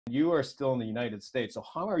You are still in the United States. So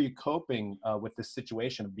how are you coping with this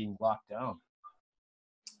situation of being locked down?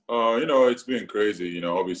 It's been crazy.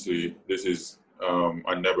 Obviously, this is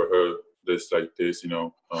I never heard this like this.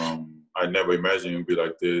 I never imagined it would be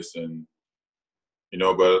like this, and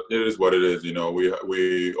but it is what it is.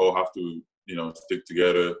 We all have to stick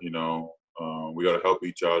together. We gotta help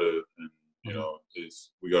each other, and Mhm.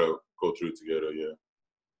 we gotta go through it together. Yeah.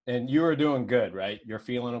 And you are doing good, right? You're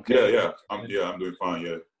feeling Yeah, okay? yeah. Good? I'm doing fine.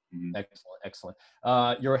 Yeah. Hmm. Excellent, excellent.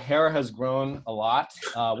 Your hair has grown a lot.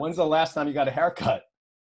 When's the last time you got a haircut?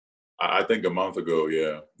 I think a month ago.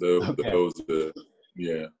 Yeah. Okay. Those.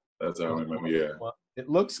 Yeah. That's how I Okay. remember. Yeah. Well, it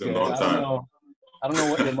looks It's been a good. long I don't time. know. I don't know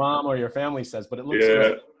what your mom or your family says, but it looks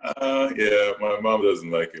Yeah, good. yeah. My mom doesn't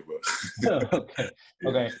like it, but Okay. yeah,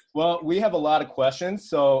 Okay. Well, we have a lot of questions,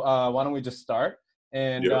 so why don't we just start?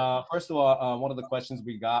 And yep. first of all, one of the questions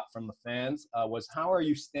we got from the fans was, how are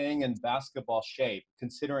you staying in basketball shape,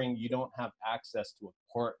 considering you don't have access to a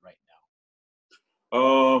court right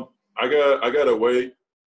I gotta wait,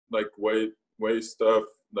 like weight stuff,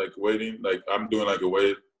 like waiting, like I'm doing like a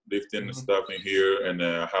weight lifting and now? stuff in here, and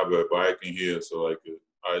then I have a bike in here, so like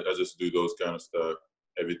I just do those kind of stuff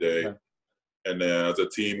every day. Okay. And then as a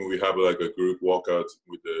team, we have like a group workout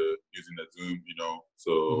with using the Zoom, Hmm.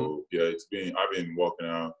 So yeah, I've been walking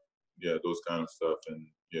out, yeah, those kind of stuff, and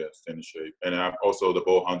yeah, staying in shape. And I'm also the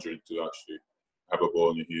ball hunter to actually have a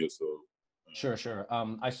ball in here, so. Sure, sure.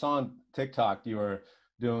 I saw on TikTok you were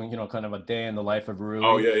doing, kind of a day in the life of Oh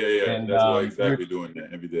Rui, yeah, yeah, yeah. and That's what you're exactly doing that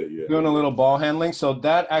every day. Yeah. doing a little ball handling. So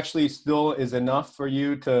that actually still is enough for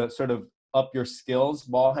you to sort of up your skills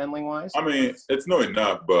ball handling wise? I mean, it's not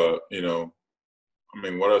enough, but I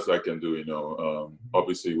mean, what else I can do?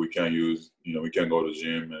 Obviously we can't we can't go to the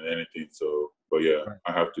gym and anything. So, but yeah, Right.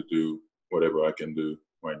 I have to do whatever I can do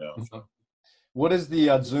right now. So. Mhm. What is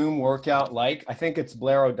the Zoom workout like? I think it's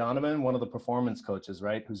Blair O'Donovan, one of the performance coaches,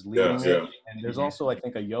 right, who's Yeah, leading it. yeah, And there's hmm also, I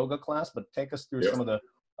think, a yoga class, but take us through yeah. some of the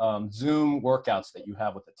Zoom workouts that you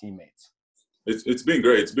have with the teammates. It's been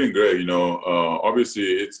great. It's been great. Obviously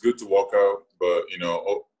it's good to walk out, but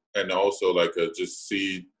and also like just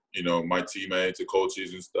see my teammates, the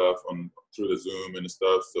coaches and stuff on through the Zoom and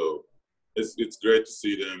stuff. So it's great to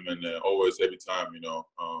see them, and always every time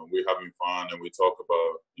we're having fun and we talk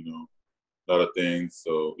about a lot of things.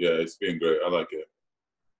 So yeah, it's been great. I like it.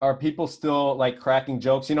 Are people still like cracking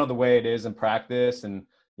jokes, the way it is in practice and,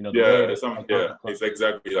 the way Yeah, it is like on yeah, the court? it's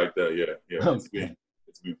exactly like that. Yeah, yeah. Okay.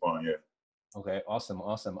 It's been fun. Yeah. Okay, awesome,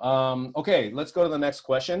 awesome. Okay, let's go to the next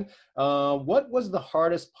question. What was the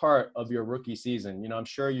hardest part of your rookie season? I'm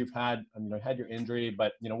sure you've had, had your injury,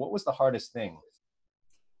 but what was the hardest thing?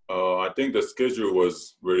 I think the schedule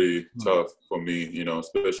was really Hmm. tough for me,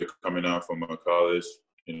 especially coming out from a college.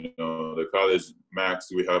 The college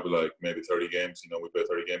max, we have like maybe 30 games. We play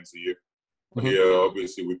 30 games a year. But Hmm. here,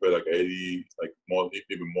 obviously, we play like 80, like more,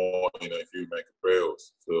 even more, if you make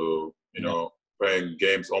playoffs. So, Yeah. playing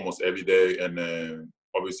games almost every day. And then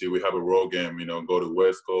obviously we have a road game, go to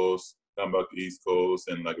West Coast, come back to East Coast,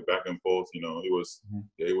 and like back and forth, Mhm.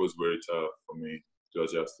 it was very tough for me to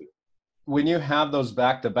adjust it. When you have those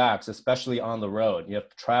back-to-backs, especially on the road, you have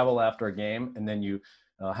to travel after a game, and then you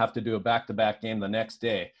have to do a back-to-back game the next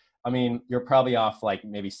day. I mean, you're probably off like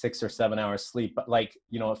maybe 6 or 7 hours sleep, but like,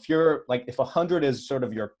 if you're like, if 100 is sort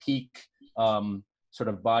of your peak sort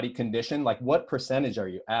of body condition, like what percentage are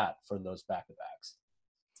you at for those back-to-backs?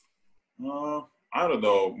 Uh, I don't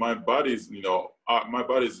know. My body's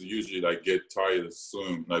usually like get tired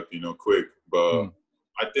soon, like quick. But Mm.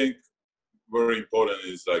 I think very important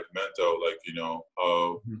is like mental, like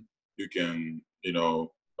how Mhm. you can,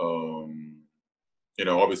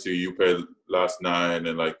 obviously you played last night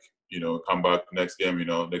and like come back next game,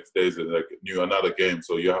 next day is like another game,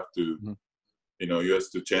 so you have to. Mhm. You have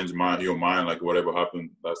to change your mind, like whatever happened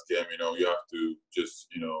last game. You have to just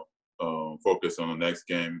focus on the next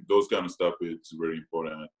game. Those kind of stuff is really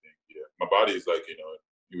important. I think. Yeah, my body is like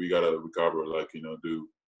we gotta recover, like do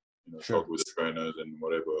talk Sure. with the trainers and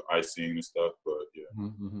whatever icing and stuff. But yeah,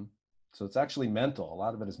 Mm-hmm. So it's actually mental. A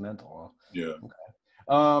lot of it is mental. yeah. Huh? Okay.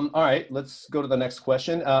 All right, let's go to the next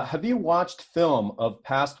question. Have you watched film of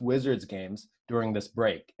past Wizards games during this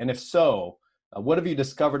break? And if so, what have you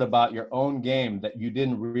discovered about your own game that you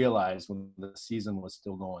didn't realize when the season was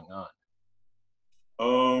still going on?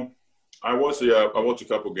 Um, I watched yeah, I watched a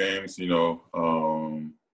couple games.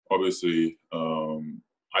 Obviously,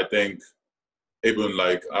 I think even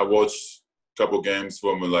like I watched a couple games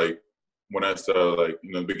from like when I started like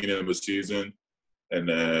the beginning of the season, and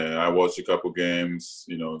then I watched a couple games,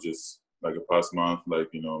 just like a past month, like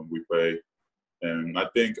we play, and I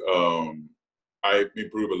think I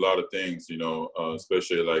improve a lot of things,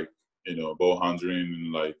 especially like, ball handling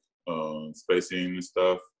and like spacing and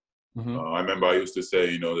stuff. Mm-hmm. I remember I used to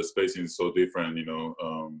say, the spacing is so different,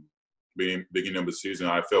 beginning of the season,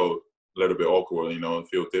 I felt a little bit awkward,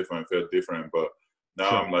 felt different. But now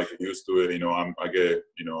I'm Sure. like used to it, I get,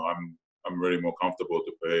 I'm really more comfortable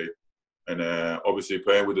to play. And obviously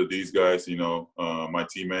playing with these guys, my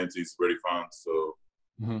teammates is very fun. So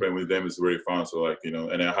Mm-hmm. playing with them is very fun. So like, and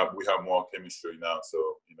we have more chemistry now. So,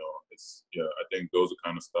 it's, I think those are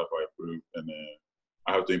kind of stuff I improve. And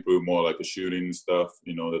I have to improve more like the shooting stuff,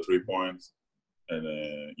 the 3 points. And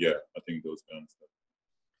I think those kind of stuff.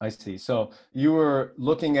 I see. So you were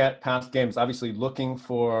looking at past games, obviously looking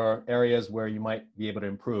for areas where you might be able to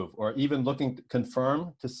improve, or even looking to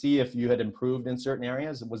confirm to see if you had improved in certain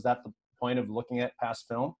areas. Was that the point of looking at past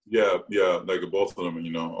film? Yeah, like both of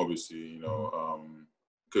them, obviously,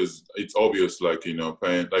 because it's obvious, like,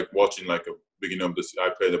 playing, like watching like a beginning of I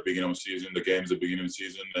played the beginning of the season, the games the beginning of the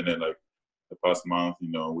season, and then like the past month,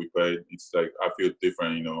 we played. It's like I feel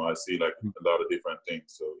different, I see like a lot of different things.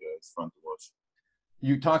 So yeah, it's fun to watch.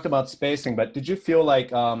 You talked about spacing, but did you feel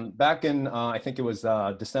like back in, I think it was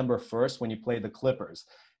December 1st when you played the Clippers,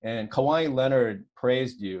 and Kawhi Leonard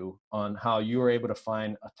praised you on how you were able to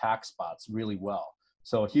find attack spots really well.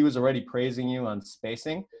 So he was already praising you on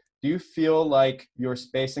spacing. Do you feel like your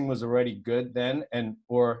spacing was already good then,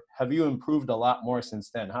 or have you improved a lot more since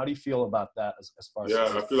then? How do you feel about that as far as Yeah, I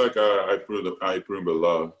spacing? feel like I improved a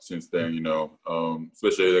lot since then.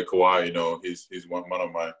 Especially the Kawhi. He's one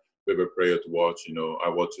of my favorite players to watch. I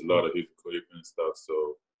watch a lot of his clips and stuff.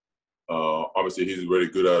 So obviously he's really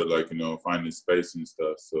good at like finding space and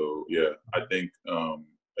stuff. So yeah, I think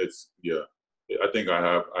it's I think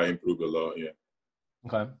I improved a lot. Yeah.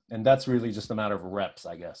 Okay, and that's really just a matter of reps,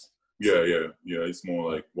 I guess. Yeah. It's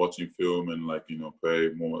more like watching film and like play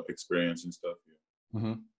more experience and stuff. Yeah.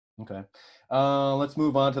 Mm-hmm. Okay. Let's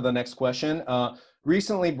move on to the next question.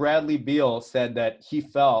 Recently, Bradley Beal said that he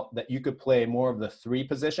felt that you could play more of the three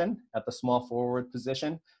position at the small forward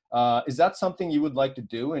position. Is that something you would like to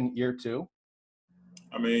do in year two?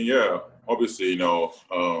 I mean, yeah, obviously,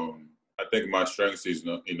 I think my strength is,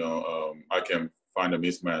 I can find a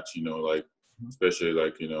mismatch, like, especially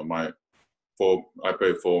like, my four, I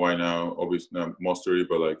play four right now, obviously not mastery,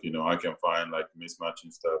 but like, I can find like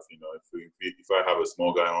mismatching stuff, if I have a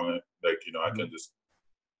small guy on it, like, I Mhm. can just,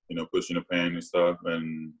 push in the paint and stuff.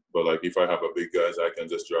 But like, if I have a big guys, I can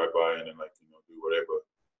just drive by and then like, do whatever.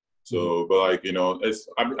 Mhm. So, but like,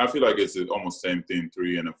 I feel like it's almost same thing,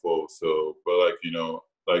 3 and 4. So, but like,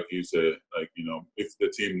 like you said, like, if the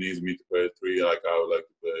team needs me to play 3, like I would like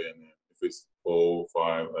to play, and then if it's 4,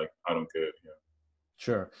 5, like I don't care. Yeah.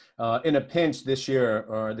 Sure. In a pinch this year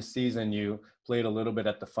or this season, you played a little bit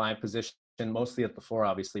at the five position, mostly at the four,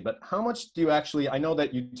 obviously. But how much do you actually? I know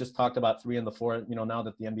that you just talked about three and the four. Now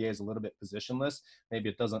that the NBA is a little bit positionless, maybe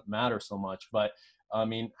it doesn't matter so much. But I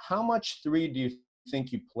mean, how much three do you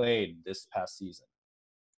think you played this past season?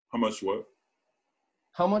 How much what?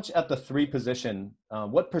 How much at the three position?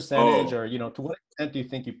 What percentage, Oh, or to what extent do you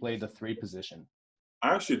think you played the three position?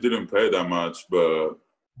 I actually didn't play that much, but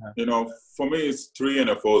Yeah. for me, it's 3 and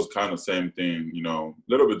 4 is kind of same thing. A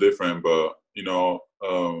little bit different, but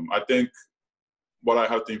I think what I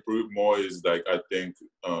have to improve more is like I think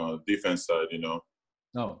defense side. Oh,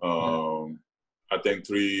 yeah. Um, I think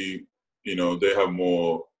 3, they have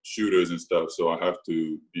more shooters and stuff, so I have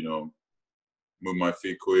to, move my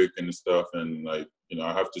feet quick and stuff, and like,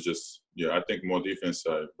 I have to just, I think more defense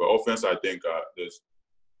side. But offense, I think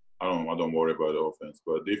I don't worry about the offense,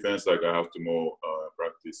 but defense, like I have to more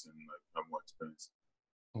practice and like have more experience.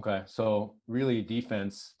 Okay. So really,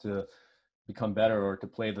 defense to become better or to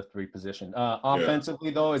play the three position. Yeah, Offensively,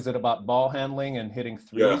 though, is it about ball handling and hitting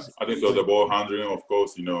yeah. threes? I think so. The ball handling, of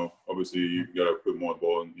course, obviously you gotta put more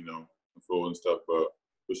ball, the floor and stuff, but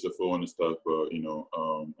push the floor and stuff, but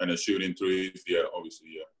and the shooting threes, yeah, obviously,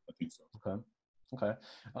 yeah, I think so. Okay. Okay.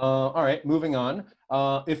 All right. Moving on.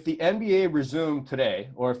 If the NBA resumed today,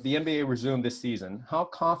 or if the NBA resumed this season, how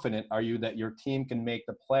confident are you that your team can make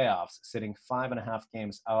the playoffs, sitting 5.5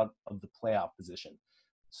 games out of the playoff position?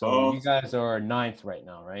 So Uh, you guys are ninth right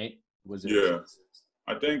now, right? Wizards. yeah,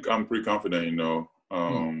 I think I'm pretty confident.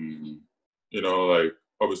 Hmm. Like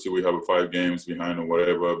obviously we have 5 games behind or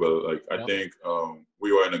whatever, but like I Yep. think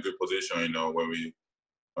we were in a good position. When we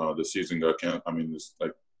the season got I mean, it's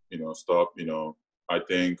like stop. I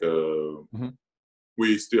think Hmm.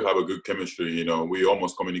 we still have a good chemistry. We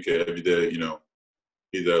almost communicate every day.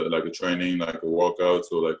 Either like a training, like a workout,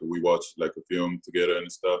 so like we watch like a film together and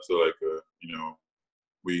stuff. So like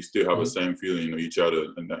we still have the Mhm. same feeling, each other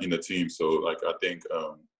in the team. So like I think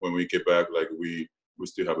when we get back, like we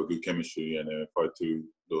still have a good chemistry and fight through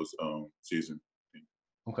those seasons.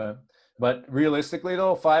 Okay. But realistically,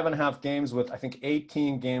 though, 5.5 games with I think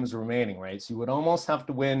 18 games remaining, right? So you would almost have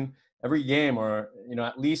to win every game, or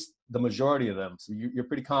at least the majority of them. So you're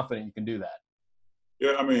pretty confident you can do that.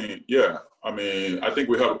 Yeah. I think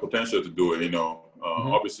we have a potential to do it.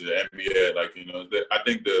 Hmm. Obviously the NBA, like I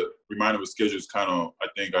think the reminder of schedule is kind of. I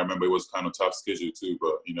think I remember it was kind of tough schedule too,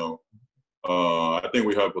 but I think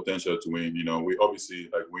we have potential to win. We obviously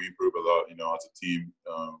like we improve a lot. As a team.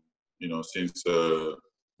 Since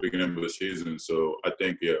beginning of the season. So I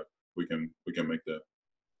think we can make that.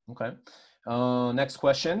 Okay. Next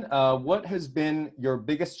question. What has been your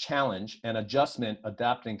biggest challenge and adjustment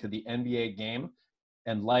adapting to the NBA game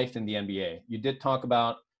and life in the NBA? You did talk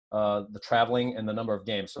about the traveling and the number of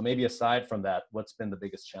games. So maybe aside from that, what's been the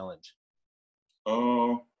biggest challenge?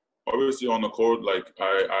 Uh, Obviously on the court, like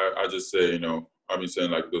I just say, I've been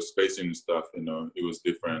saying like the spacing and stuff, it was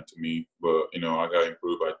different to me, but I got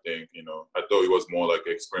improved. I think, I thought it was more like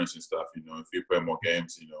experience and stuff. If you play more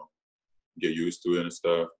games, get used to it and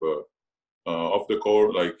stuff. But off the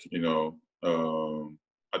court, like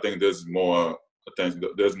I think there's more attention.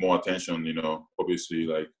 There's more attention. Obviously,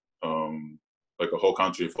 like a whole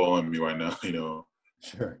country following me right now.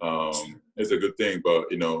 Sure. It's a good thing, but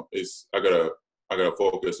it's I gotta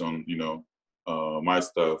focus on my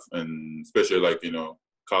stuff, and especially like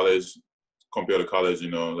college compared to college,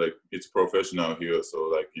 like it's professional here, so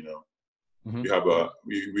like we Hmm. have a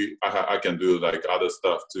I can do like other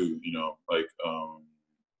stuff too, like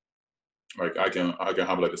I can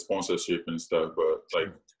have like a sponsorship and stuff, but like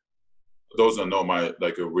Sure. those are not my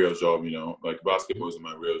like a real job, like basketball is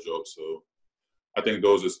my real job, so I think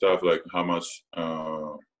those are stuff like how much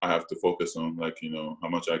I have to focus on, like how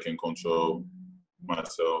much I can control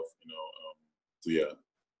myself, so yeah,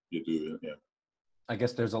 you do it, yeah. I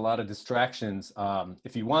guess there's a lot of distractions.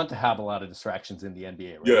 If you want to have a lot of distractions in the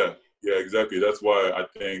NBA, right? Yeah, yeah, exactly. That's why I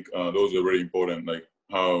think those are really important. Like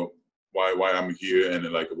how, why I'm here, and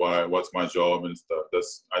then, like what's my job and stuff.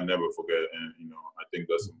 That's I never forget, and I think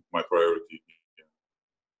that's my priority.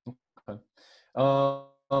 Okay.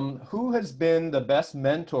 Who has been the best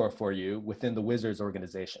mentor for you within the Wizards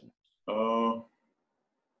organization? Uh,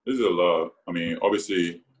 There's a lot. I mean,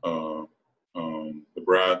 obviously, the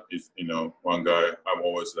Brad is one guy. I'm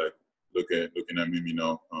always like looking at him.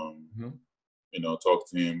 Mhm. Talk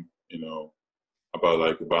to him. About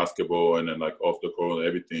like basketball and then like off the court and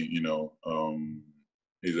everything.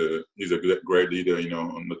 He's a great leader.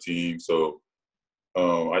 On the team. So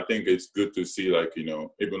I think it's good to see like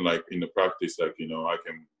even like in the practice like I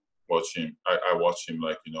can watch him. I watch him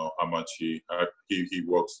like how much he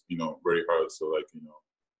works very hard. So like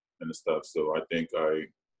and stuff. So I think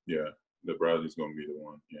yeah, the Bradley's gonna be the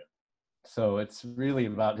one. Yeah. So it's really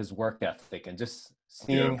about his work ethic and just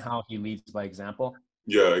Yeah. seeing how he leads by example.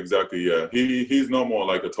 Yeah, exactly. Yeah, he's no more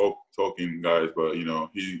like a talking guy, but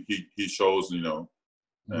he shows Mhm.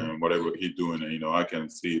 and whatever he's doing, and I can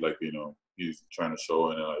see like he's trying to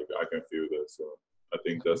show, and like I can feel that. So I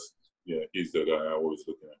think that's yeah, he's the guy I always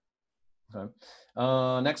looking at.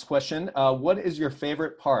 Okay. Next question. What is your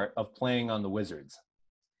favorite part of playing on the Wizards?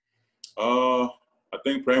 I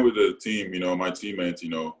think playing with the team, my teammates,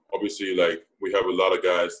 obviously like we have a lot of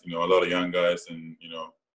guys, a lot of young guys, and a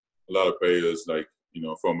lot of players like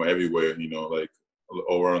from everywhere, like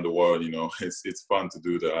all around the world. It's fun to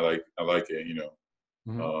do that. I like it.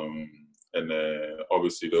 Mhm. Um, and then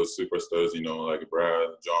obviously those superstars, like Brad,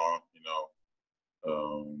 John,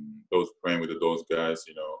 those playing with those guys,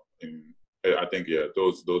 and I think yeah,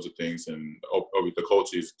 those are things, and with the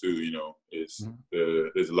coaches too, it's Mhm.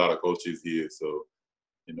 there's a lot of coaches here, so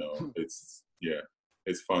it's yeah,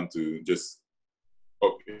 it's fun to just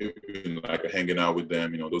like hanging out with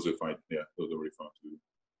them, those are fun, yeah, those are really fun too.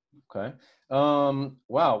 Okay.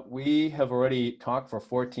 Wow, we have already talked for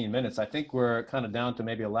 14 minutes. I think we're kind of down to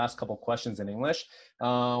maybe a last couple questions in English.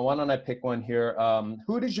 Why don't I pick one here?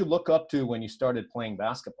 Who did you look up to when you started playing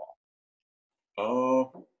basketball? Uh,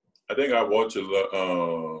 I think I watched a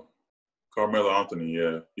lot. Carmelo Anthony,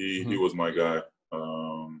 yeah, he Hmm. was my guy.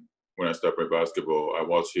 When I started playing basketball, I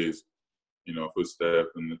watched his footstep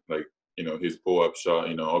and like his pull up shot.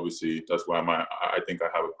 Obviously that's why I think I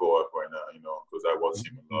have a pull up right now. Because I watch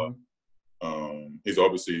him a lot. Hmm. He's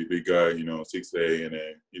obviously a big guy. 6'8", and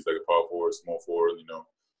then he's like a power forward, small forward.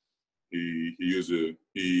 He used to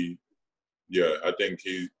he yeah. I think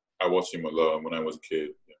I watched him a lot when I was a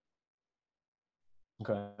kid. Yeah.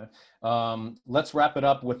 Okay. Let's wrap it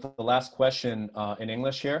up with the last question in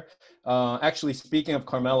English here. Actually, speaking of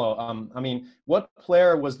Carmelo, I mean, what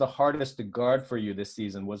player was the hardest to guard for you this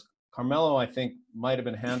season? Was Carmelo, I think, might have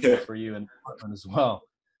been a handful Yeah, for you in Portland as well.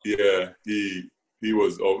 yeah, he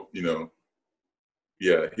was, oh, you know,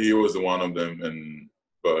 yeah, he was one of them, and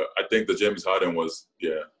but I think the James Harden was,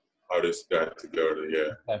 yeah, hardest guy to guard.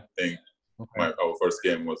 Yeah, Okay. I think Okay. our first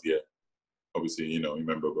game was, yeah, obviously, you know,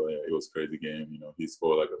 remember, but yeah, it was a crazy game. You know, he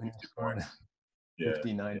scored like a He 50 scored points. Yeah,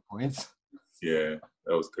 59 points. yeah,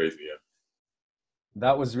 that was crazy. Yeah,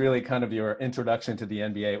 That was really kind of your introduction to the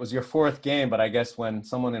NBA. It was your fourth game, but I guess when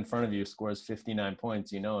someone in front of you scores 59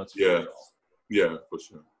 points, you know it's for yeah, real. yeah, for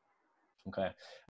sure. Okay.